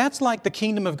says that's like the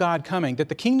kingdom of God coming, that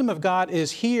the kingdom of God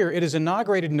is here, it is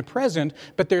inaugurated in the present,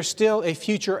 but there's still a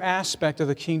future aspect of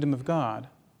the kingdom of God.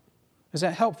 Is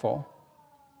that helpful?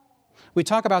 We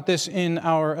talk about this in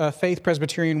our Faith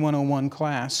Presbyterian 101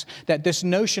 class, that this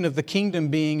notion of the kingdom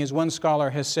being, as one scholar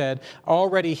has said,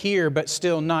 already here but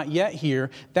still not yet here,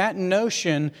 that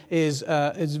notion is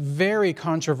very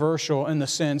controversial in the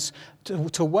sense,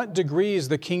 to what degree is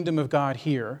the kingdom of God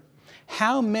here?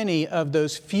 How many of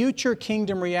those future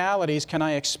kingdom realities can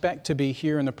I expect to be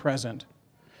here in the present?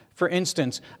 For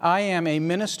instance, I am a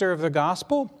minister of the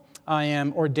gospel. I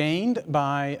am ordained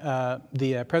by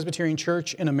the Presbyterian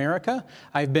Church in America.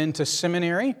 I've been to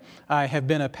seminary. I have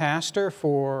been a pastor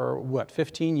for,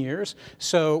 15 years.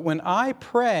 So when I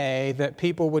pray that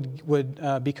people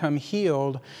would become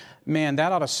healed, man,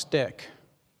 that ought to stick.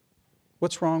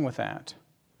 What's wrong with that?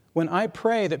 When I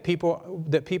pray that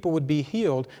people would be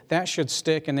healed, that should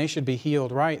stick and they should be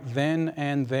healed right then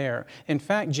and there. In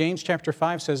fact, James chapter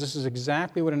 5 says this is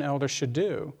exactly what an elder should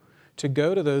do, to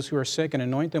go to those who are sick and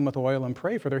anoint them with oil and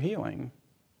pray for their healing.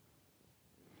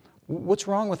 What's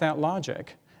wrong with that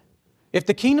logic? If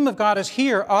the kingdom of God is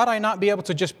here, ought I not be able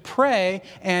to just pray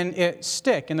and it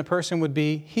stick and the person would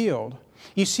be healed?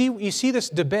 You see this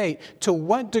debate. To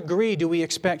what degree do we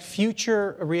expect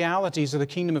future realities of the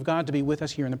kingdom of God to be with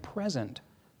us here in the present?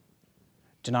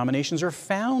 Denominations are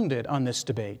founded on this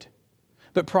debate.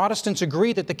 But Protestants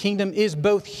agree that the kingdom is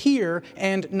both here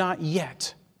and not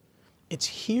yet. It's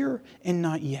here and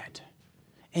not yet.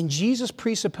 And Jesus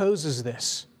presupposes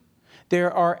this.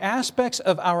 There are aspects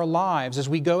of our lives as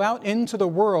we go out into the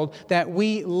world that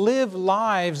we live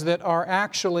lives that are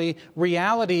actually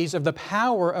realities of the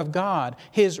power of God.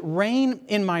 His reign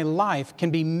in my life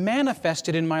can be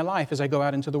manifested in my life as I go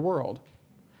out into the world.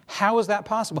 How is that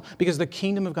possible? Because the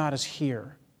kingdom of God is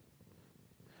here.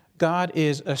 God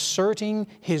is asserting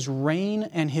His reign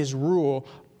and His rule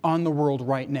on the world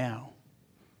right now.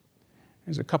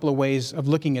 There's a couple of ways of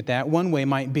looking at that. One way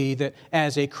might be that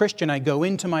as a Christian, I go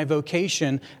into my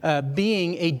vocation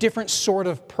being a different sort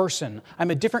of person. I'm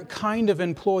a different kind of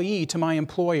employee to my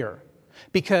employer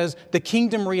because the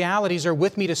kingdom realities are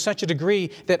with me to such a degree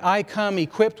that I come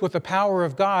equipped with the power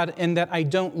of God and that I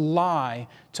don't lie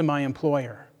to my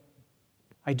employer.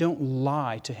 I don't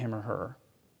lie to him or her.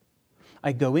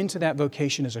 I go into that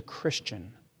vocation as a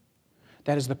Christian.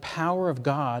 That is the power of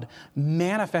God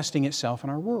manifesting itself in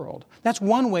our world. That's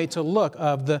one way to look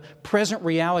of the present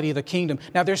reality of the kingdom.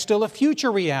 Now, there's still a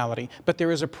future reality, but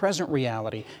there is a present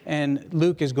reality. And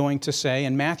Luke is going to say,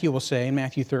 and Matthew will say in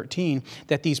Matthew 13,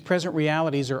 that these present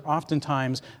realities are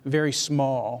oftentimes very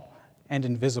small and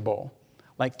invisible,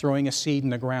 like throwing a seed in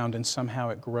the ground and somehow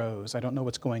it grows. I don't know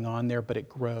what's going on there, but it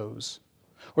grows.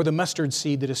 Or the mustard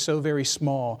seed that is so very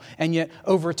small, and yet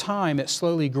over time it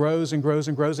slowly grows and grows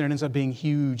and grows, and it ends up being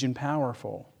huge and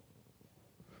powerful.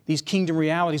 These kingdom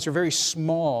realities are very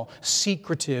small,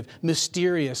 secretive,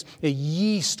 mysterious, a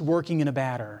yeast working in a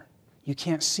batter. You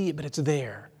can't see it, but it's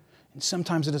there. And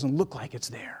sometimes it doesn't look like it's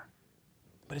there,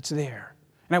 but it's there.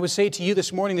 And I would say to you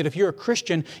this morning that if you're a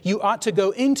Christian, you ought to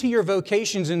go into your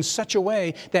vocations in such a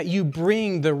way that you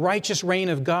bring the righteous reign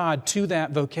of God to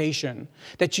that vocation,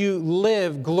 that you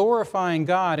live glorifying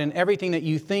God in everything that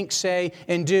you think, say,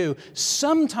 and do.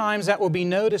 Sometimes that will be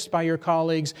noticed by your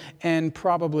colleagues, and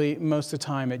probably most of the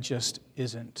time it just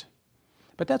isn't.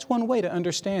 But that's one way to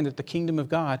understand that the kingdom of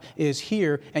God is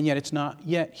here, and yet it's not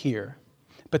yet here.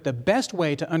 But the best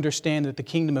way to understand that the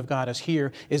kingdom of God is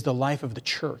here is the life of the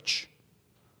church.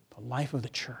 Life of the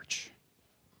church.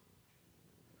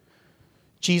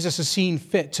 Jesus has seen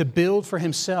fit to build for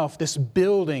Himself this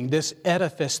building, this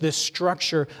edifice, this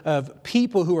structure of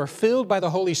people who are filled by the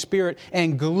Holy Spirit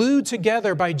and glued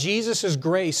together by Jesus'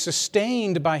 grace,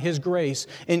 sustained by His grace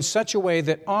in such a way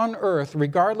that on earth,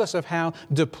 regardless of how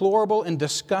deplorable and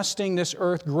disgusting this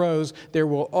earth grows, there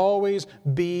will always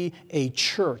be a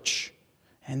church.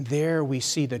 And there we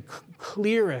see the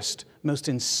clearest, most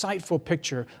insightful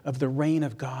picture of the reign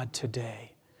of God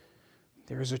today.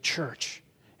 There is a church,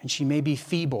 and she may be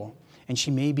feeble, and she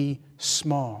may be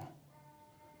small,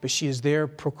 but she is there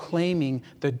proclaiming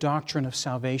the doctrine of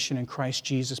salvation in Christ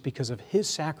Jesus because of His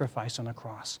sacrifice on the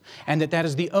cross, and that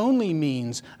is the only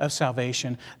means of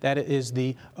salvation, that it is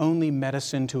the only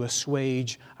medicine to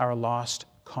assuage our lost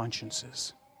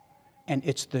consciences. And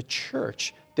it's the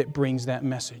church that brings that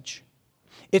message.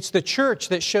 It's the church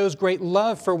that shows great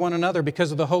love for one another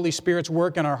because of the Holy Spirit's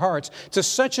work in our hearts to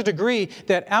such a degree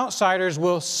that outsiders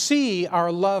will see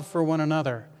our love for one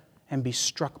another and be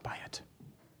struck by it.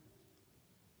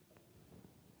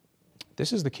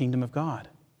 This is the kingdom of God.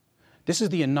 This is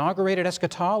the inaugurated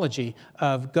eschatology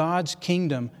of God's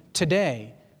kingdom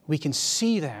today. We can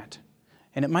see that.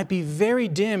 And it might be very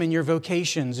dim in your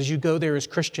vocations as you go there as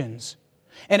Christians.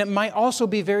 And it might also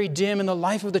be very dim in the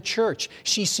life of the church.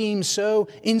 She seems so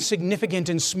insignificant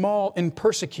and small and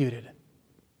persecuted.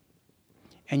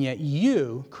 And yet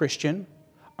you, Christian,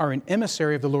 are an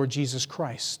emissary of the Lord Jesus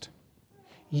Christ.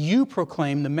 You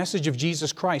proclaim the message of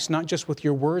Jesus Christ, not just with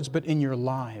your words, but in your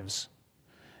lives.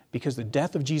 Because the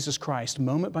death of Jesus Christ,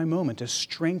 moment by moment, is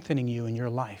strengthening you in your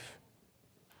life,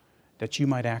 that you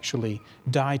might actually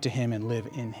die to Him and live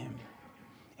in Him.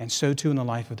 And so too in the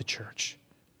life of the church.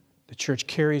 The church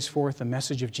carries forth the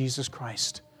message of Jesus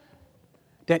Christ,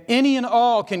 that any and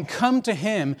all can come to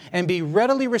Him and be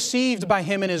readily received by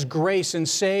Him in His grace and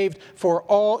saved for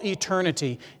all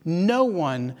eternity. No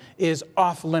one is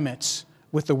off limits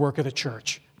with the work of the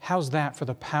church. How's that for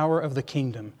the power of the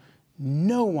kingdom?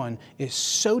 No one is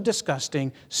so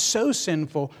disgusting, so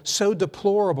sinful, so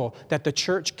deplorable that the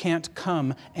church can't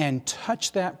come and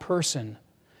touch that person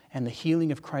and the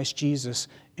healing of Christ Jesus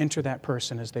enter that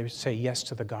person as they say yes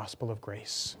to the gospel of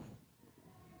grace.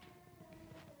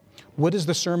 What does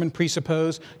the sermon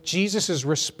presuppose? Jesus is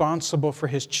responsible for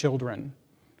His children.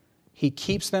 He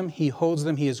keeps them, He holds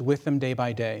them, He is with them day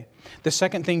by day. The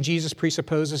second thing Jesus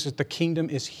presupposes is the kingdom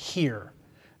is here.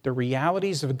 The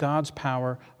realities of God's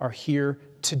power are here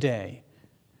today.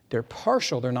 They're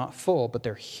partial, they're not full, but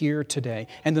they're here today.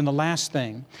 And then the last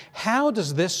thing, how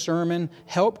does this sermon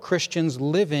help Christians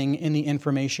living in the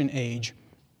information age?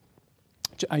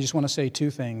 I just want to say two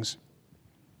things.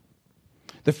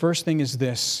 The first thing is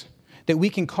this, that we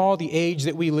can call the age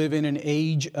that we live in an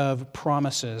age of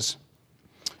promises.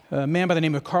 A man by the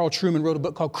name of Carl Trueman wrote a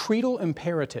book called Creedal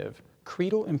Imperative.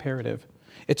 Creedal Imperative.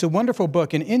 It's a wonderful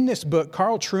book, and in this book,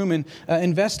 Carl Trueman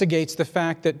investigates the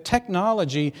fact that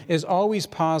technology is always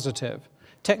positive.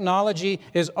 Technology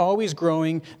is always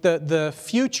growing. The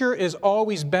future is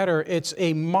always better. It's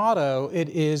a motto. It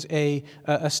is a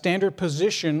standard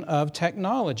position of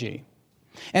technology.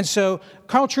 And so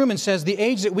Carl Trueman says the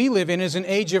age that we live in is an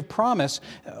age of promise.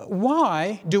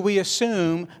 Why do we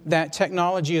assume that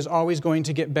technology is always going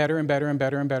to get better and better and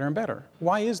better and better and better?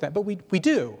 Why is that? But we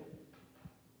do.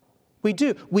 We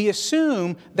do. We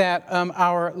assume that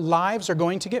our lives are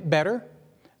going to get better,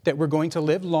 that we're going to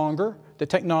live longer, that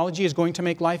technology is going to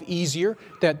make life easier,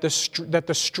 that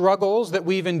the struggles that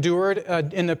we've endured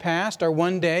in the past are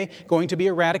one day going to be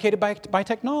eradicated by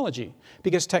technology,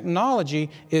 because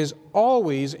technology is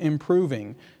always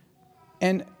improving.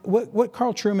 And what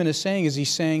Carl Trueman is saying is he's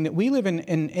saying that we live in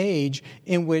an age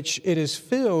in which it is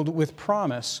filled with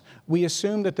promise. We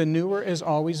assume that the newer is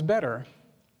always better.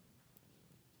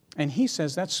 And he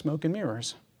says that's smoke and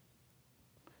mirrors.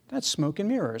 That's smoke and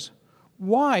mirrors.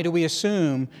 Why do we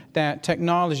assume that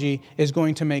technology is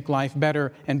going to make life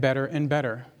better and better and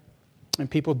better? And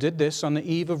people did this on the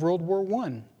eve of World War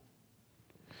I.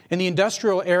 In the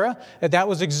industrial era, that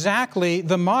was exactly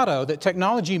the motto, that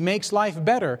technology makes life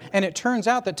better. And it turns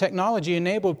out that technology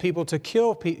enabled people to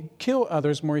kill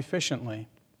others more efficiently.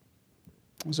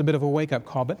 It was a bit of a wake-up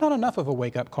call, but not enough of a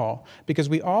wake-up call, because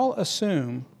we all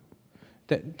assume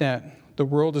that the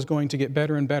world is going to get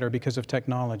better and better because of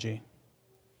technology.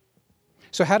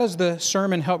 So how does the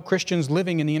sermon help Christians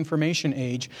living in the information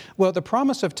age? Well, the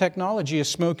promise of technology is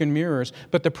smoke and mirrors,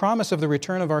 but the promise of the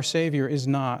return of our Savior is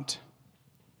not.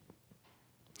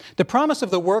 The promise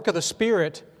of the work of the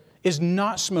Spirit is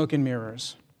not smoke and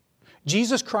mirrors.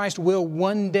 Jesus Christ will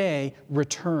one day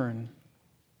return.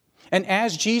 And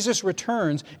as Jesus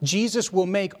returns, Jesus will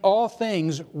make all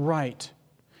things right.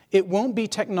 It won't be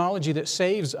technology that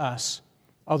saves us,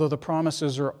 although the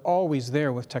promises are always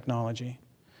there with technology.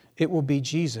 It will be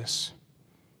Jesus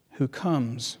who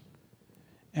comes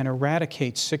and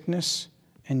eradicates sickness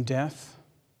and death.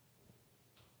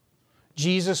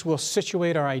 Jesus will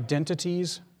situate our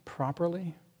identities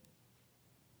properly.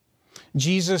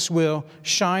 Jesus will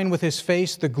shine with His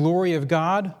face the glory of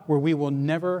God, where we will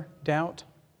never doubt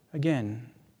again.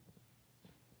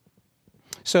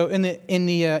 So in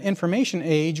the information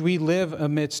age, we live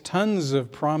amidst tons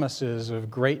of promises of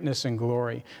greatness and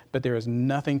glory, but there is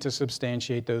nothing to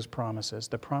substantiate those promises.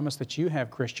 The promise that you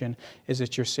have, Christian, is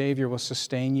that your Savior will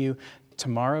sustain you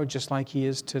tomorrow just like He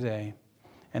is today.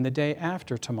 And the day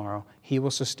after tomorrow, He will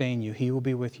sustain you. He will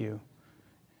be with you.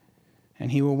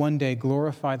 And He will one day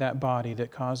glorify that body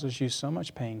that causes you so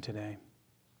much pain today.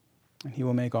 And He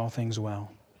will make all things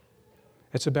well.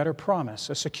 It's a better promise,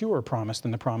 a secure promise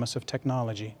than the promise of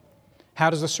technology. How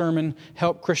does the sermon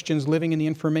help Christians living in the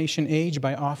information age?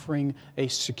 By offering a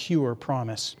secure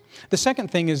promise. The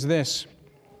second thing is this.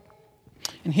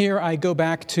 And here I go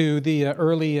back to the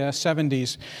early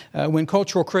 70s when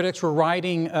cultural critics were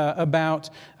writing about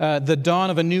the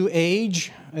dawn of a new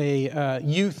age, a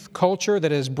youth culture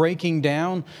that is breaking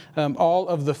down all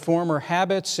of the former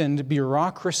habits and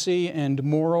bureaucracy and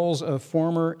morals of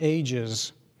former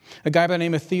ages. A guy by the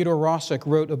name of Theodore Rossick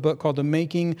wrote a book called The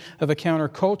Making of a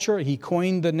Counterculture. He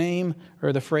coined the name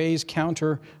or the phrase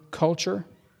counterculture.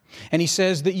 And he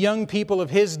says that young people of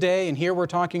his day, and here we're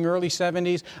talking early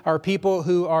 70s, are people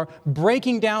who are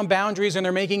breaking down boundaries and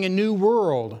they're making a new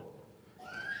world.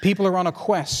 People are on a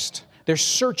quest. They're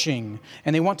searching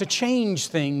and they want to change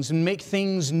things and make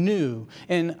things new.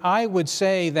 And I would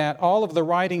say that all of the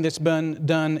writing that's been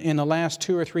done in the last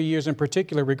 2 or 3 years in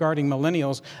particular regarding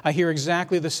millennials, I hear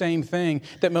exactly the same thing,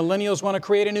 that millennials want to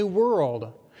create a new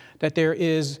world, that there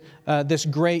is this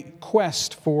great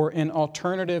quest for an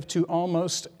alternative to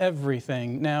almost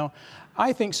everything. Now,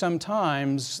 I think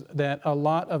sometimes that a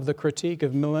lot of the critique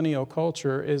of millennial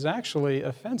culture is actually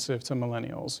offensive to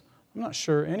millennials. I'm not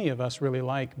sure any of us really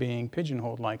like being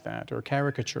pigeonholed like that or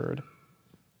caricatured.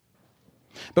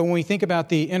 But when we think about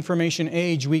the information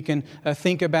age, we can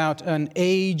think about an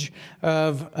age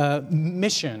of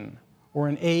mission or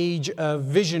an age of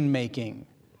vision making.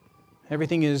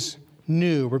 Everything is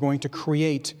new. We're going to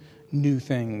create new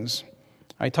things.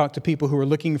 I talk to people who are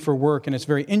looking for work, and it's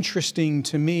very interesting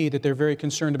to me that they're very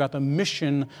concerned about the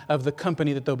mission of the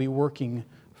company that they'll be working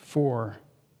for.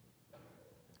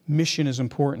 Mission is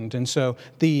important. And so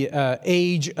the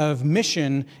age of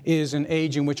mission is an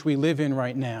age in which we live in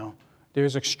right now.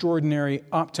 There's extraordinary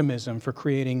optimism for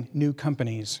creating new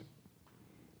companies,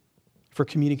 for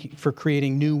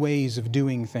creating new ways of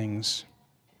doing things.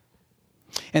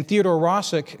 And Theodore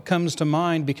Rossick comes to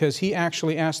mind because he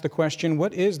actually asked the question,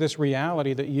 what is this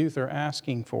reality that youth are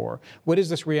asking for? What is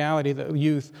this reality that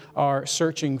youth are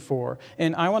searching for?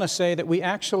 And I want to say that we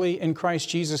actually, in Christ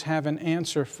Jesus, have an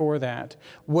answer for that.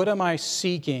 What am I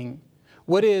seeking?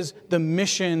 What is the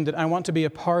mission that I want to be a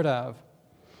part of?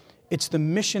 It's the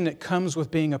mission that comes with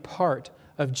being a part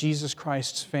of Jesus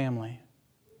Christ's family.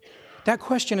 That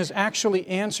question is actually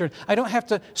answered. I don't have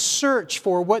to search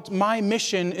for what my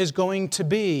mission is going to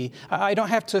be. I don't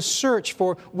have to search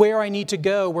for where I need to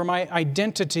go, where my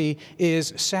identity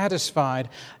is satisfied.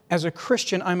 As a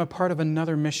Christian, I'm a part of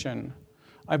another mission.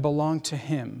 I belong to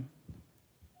Him.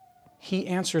 He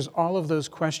answers all of those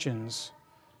questions.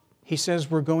 He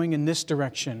says we're going in this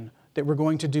direction, that we're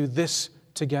going to do this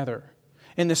together.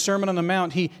 In the Sermon on the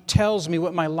Mount, He tells me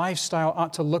what my lifestyle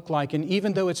ought to look like. And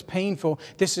even though it's painful,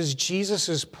 this is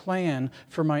Jesus' plan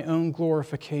for my own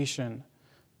glorification.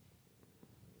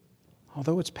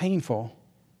 Although it's painful,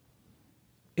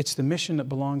 it's the mission that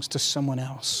belongs to someone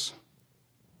else.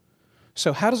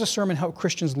 So how does a sermon help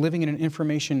Christians living in an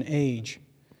information age?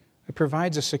 It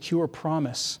provides a secure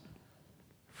promise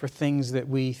for things that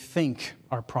we think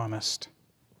are promised.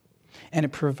 And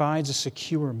it provides a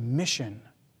secure mission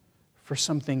for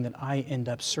something that I end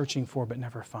up searching for but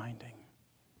never finding.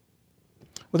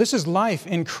 Well, this is life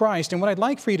in Christ, and what I'd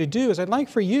like for you to do is I'd like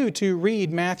for you to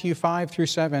read Matthew 5 through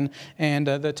 7 and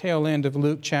the tail end of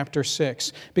Luke chapter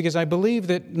 6, because I believe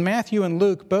that Matthew and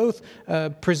Luke both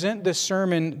present this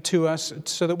sermon to us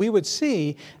so that we would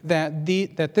see that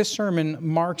this sermon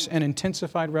marks an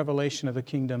intensified revelation of the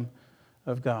kingdom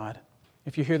of God.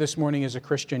 If you're here this morning as a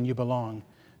Christian, you belong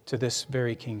to this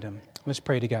very kingdom. Let's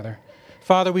pray together.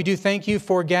 Father, we do thank You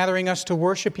for gathering us to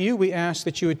worship You. We ask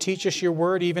that You would teach us Your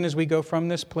word even as we go from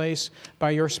this place by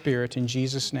Your Spirit. In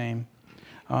Jesus' name,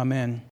 amen.